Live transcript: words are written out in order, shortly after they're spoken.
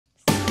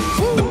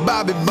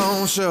Bobby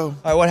Bone Show. All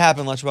right, what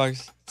happened,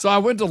 Lunchbox? So I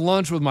went to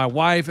lunch with my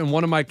wife and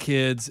one of my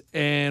kids,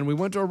 and we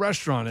went to a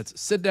restaurant. It's a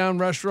sit-down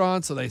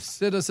restaurant, so they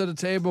sit us at a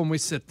table, and we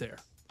sit there.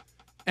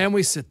 And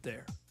we sit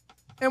there.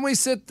 And we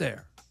sit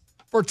there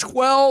for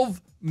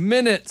 12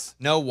 minutes.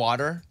 No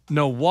water?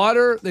 No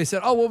water. They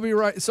said, oh, we'll be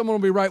right. Someone will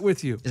be right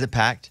with you. Is it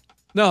packed?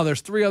 No, there's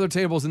 3 other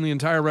tables in the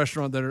entire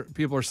restaurant that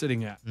people are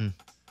sitting at.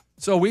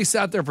 So we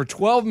sat there for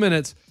 12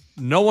 minutes.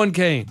 No one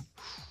came.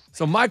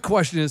 So my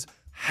question is,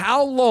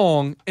 how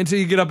long until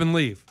you get up and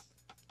leave?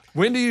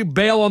 When do you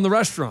bail on the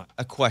restaurant?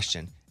 A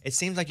question. It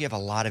seems like you have a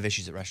lot of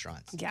issues at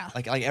restaurants. Yeah.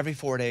 Like every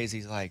 4 days,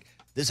 he's like,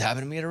 this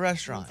happened to me at a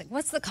restaurant. Like,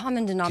 what's the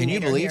common denominator? Can you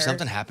believe here?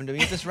 something happened to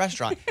me at this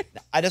restaurant?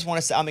 I just want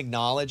to say I'm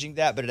acknowledging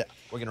that, but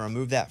we're going to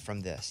remove that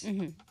from this.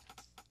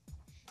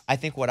 I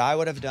think what I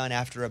would have done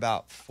after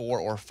about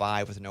 4 or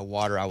 5 with no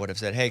water, I would have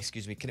said, hey,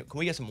 excuse me, can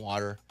we get some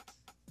water?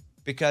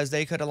 Because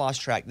they could have lost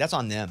track. That's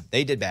on them.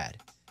 They did bad.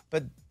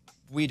 But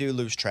we do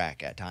lose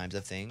track at times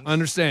of things.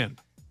 Understand.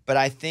 But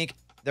I think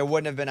there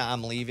wouldn't have been a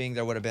I'm leaving.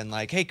 There would have been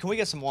like, hey, can we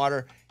get some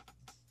water?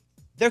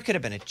 There could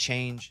have been a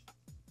change,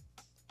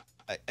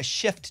 a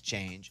shift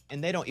change,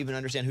 and they don't even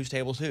understand whose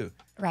table's who.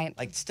 Right.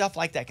 Like stuff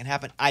like that can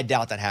happen. I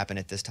doubt that happened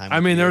at this time.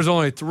 I mean, there's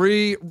only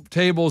 3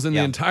 tables in the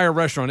Yeah. entire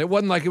restaurant. It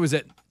wasn't like it was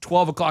at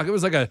 12 o'clock. It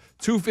was like a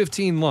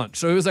 2:15 lunch.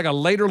 So it was like a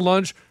later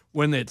lunch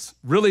when it's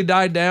really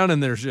died down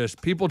and there's just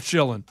people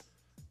chilling.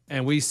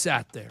 And we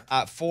sat there.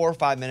 4 or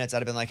 5 minutes, I'd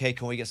have been like, hey,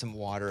 can we get some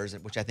waters?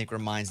 Which I think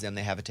reminds them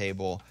they have a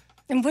table.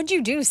 And what'd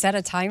you do? Set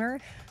a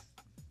timer?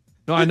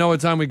 No, I know what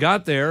time we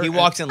got there. He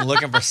walks in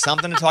looking for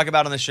something to talk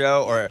about on the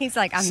show or He's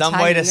like, I'm some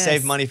way to timing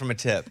save this. money from a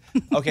tip.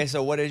 Okay,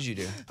 so what did you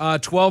do?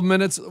 12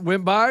 minutes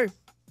went by,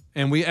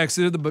 and we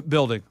exited the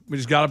building. We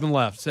just got up and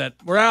left. Said,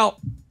 we're out.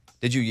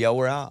 Did you yell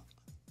we're out?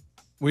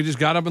 We just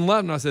got up and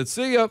left, and I said,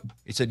 see ya.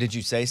 So did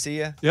you say see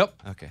ya? Yep.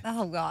 Okay.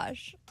 Oh,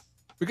 gosh.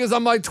 Because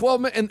I'm like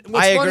 12 minutes. And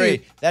what's I funny,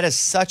 agree. That is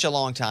such a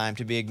long time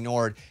to be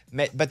ignored.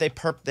 But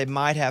they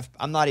might have.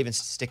 I'm not even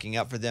sticking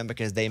up for them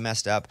because they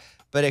messed up.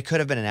 But it could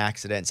have been an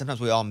accident. Sometimes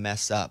we all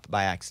mess up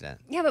by accident.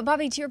 Yeah, but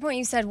Bobby, to your point,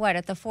 you said what?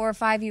 At the 4 or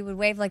 5, you would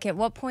wave. Like, at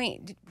what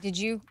point did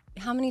you?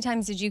 How many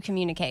times did you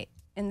communicate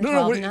in the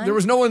 12? None? there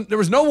was no one. There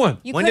was no one.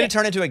 You When did it couldn't-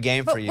 turn into a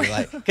game for you?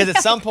 Like, because at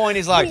some point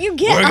he's like, You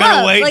get "We're up.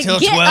 gonna wait Like, till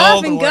get 12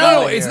 up and we're go. out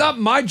No, of it's here." not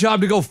my job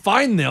to go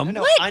find them.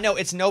 I know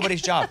it's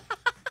nobody's job.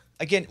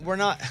 Again, we're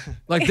not.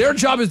 Like, their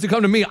job is to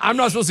come to me. I'm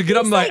not supposed to get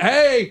up and be like,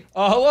 hey,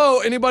 hello,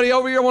 anybody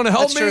over here want to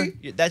help That's me?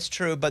 true. That's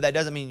true, but that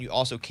doesn't mean you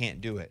also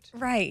can't do it.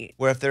 Right.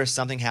 Where if there's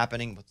something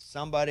happening with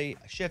somebody,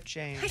 a shift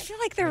change, I feel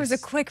like there was a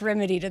quick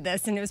remedy to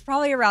this, and it was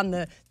probably around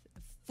the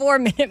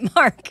 4-minute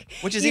mark.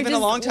 Which is You even a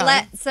just long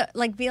time.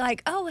 Be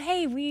like, oh,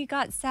 hey, we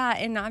got sat,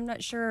 and I'm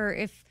not sure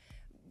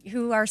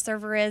who our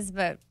server is,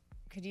 but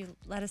could you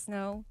let us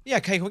know? yeah,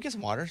 okay, can we get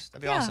some waters?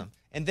 That'd be Yeah. awesome.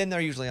 And then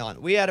they're usually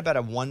on. We had about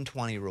a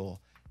 120 rule.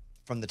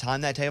 From the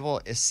time that table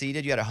is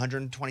seated, you had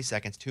 120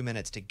 seconds, 2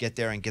 minutes to get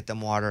there and get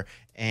them water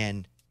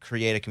and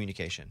create a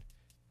communication.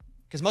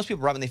 Because most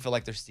people, right when they feel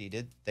like they're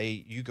seated,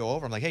 you go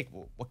over. I'm like, hey,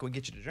 what can we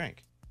get you to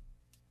drink?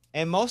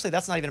 And mostly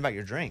that's not even about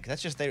your drink.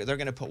 That's just they're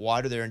going to put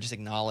water there and just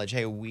acknowledge,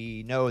 hey,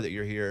 we know that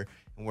you're here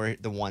and we're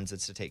the ones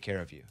that's to take care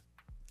of you.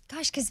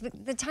 Gosh, because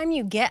the time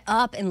you get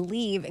up and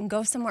leave and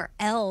go somewhere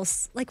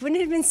else, like, wouldn't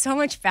it have been so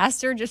much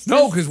faster just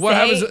No, to because what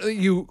say- happens,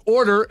 you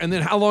order, and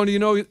then how long do you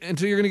know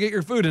until you're going to get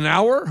your food? An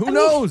hour? Who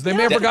knows? They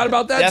may have forgot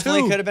about that,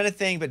 Definitely too. could have been a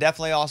thing, but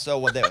definitely also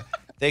what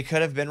they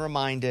could have been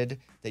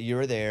reminded that you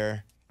were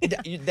there.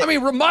 I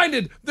mean,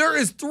 reminded, there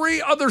is 3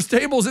 other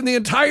tables in the I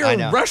entire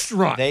know.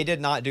 restaurant. They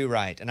did not do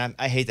right, and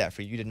I hate that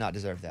for you. You did not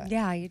deserve that.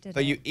 Yeah, you did.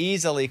 But you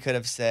easily could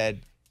have said,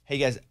 hey,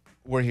 guys,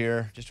 we're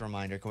here. Just a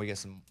reminder. Can we get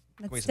some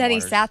Instead, he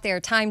waters? sat there,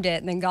 timed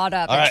it, and then got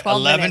up All at right,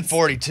 12 minutes.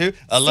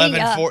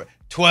 11:42,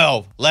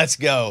 12. Let's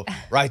go.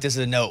 Write this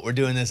as a note. We're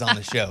doing this on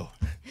the show.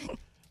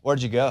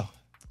 Where'd you go?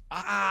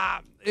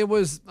 It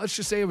was, let's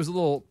just say it was a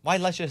little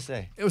Let's just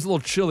say. it was a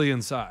little chilly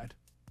inside.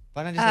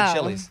 Why not just say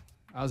Oh. Chili's?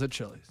 I was at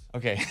Chili's.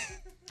 Okay.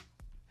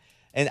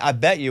 And I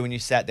bet you when you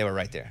sat, they were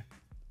right there.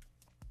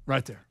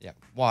 Right there. Yeah.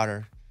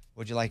 Water.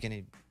 Would you like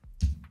any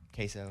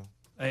queso?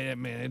 Hey,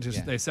 man,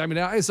 Yeah. they sat me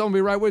down. Hey, someone will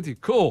be right with you.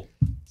 Cool.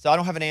 So I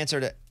don't have an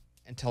answer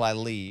until I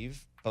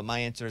leave, but my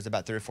answer is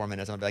about 3 or 4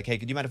 minutes. I'm gonna be like, hey,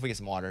 could you mind if we get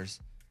some waters?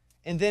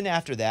 And then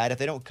after that, if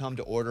they don't come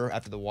to order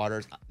after the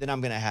waters, then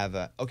I'm gonna have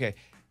okay,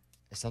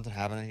 is something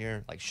happening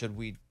here? Like, should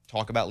we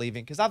talk about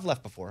leaving? Because I've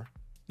left before.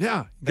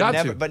 Yeah,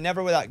 But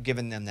never without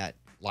giving them that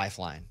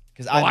lifeline.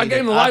 Because I gave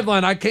him the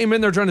lifeline. I came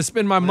in there trying to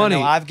spend my money.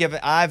 No,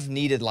 I've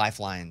needed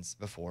lifelines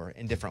before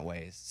in different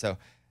ways. So,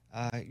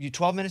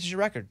 12 minutes is your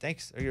record.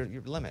 Thanks, or your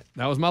limit.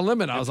 That was my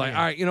limit. I was for like, you.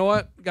 all right, you know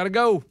what? Got to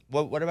go.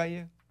 What about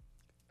you?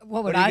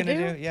 What would What are I you do?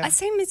 gonna do? Yeah.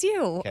 Same as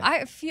you. Okay.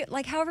 I feel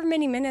like however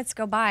many minutes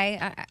go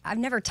by, I've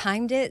never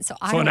timed it, so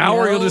I So don't an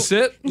hour know. you'll just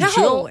sit? You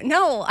chill?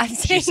 No, I'm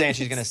saying. She's saying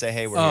she's gonna say,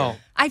 hey, we're Oh. here.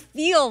 I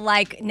feel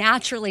like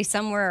naturally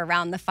somewhere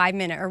around the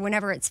 5-minute or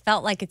whenever it's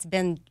felt like it's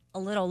been a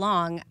little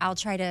long, I'll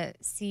try to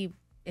see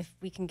if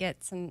we can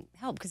get some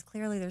help because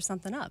clearly there's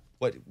something up.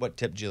 What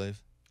tip did you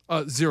leave?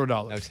 $0.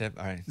 No tip.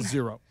 All right.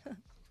 0.